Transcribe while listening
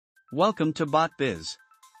Welcome to Botbiz.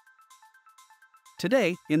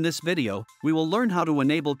 Today, in this video, we will learn how to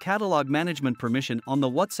enable catalog management permission on the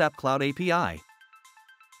WhatsApp Cloud API.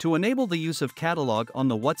 To enable the use of catalog on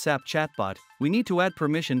the WhatsApp chatbot, we need to add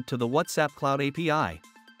permission to the WhatsApp Cloud API.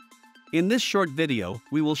 In this short video,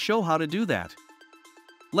 we will show how to do that.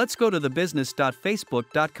 Let's go to the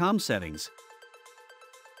business.facebook.com settings.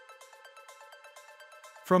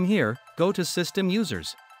 From here, go to System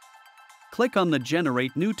Users. Click on the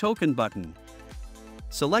Generate New Token button.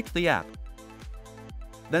 Select the app.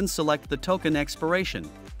 Then select the token expiration.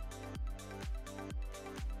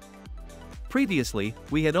 Previously,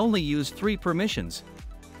 we had only used 3 permissions.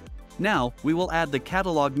 Now, we will add the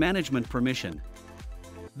catalog management permission.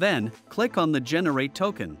 Then, click on the Generate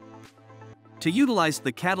Token. To utilize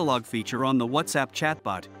the catalog feature on the WhatsApp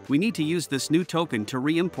chatbot, we need to use this new token to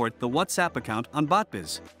re-import the WhatsApp account on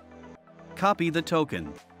Botbiz. Copy the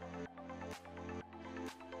token.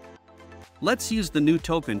 Let's use the new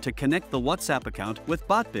token to connect the WhatsApp account with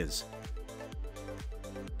Botbiz.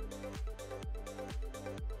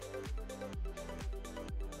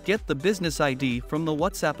 Get the business ID from the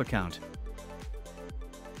WhatsApp account.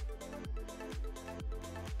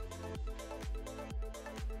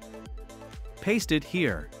 Paste it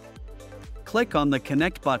here. Click on the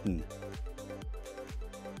Connect button.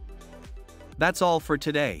 That's all for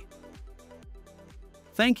today.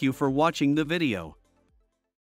 Thank you for watching the video.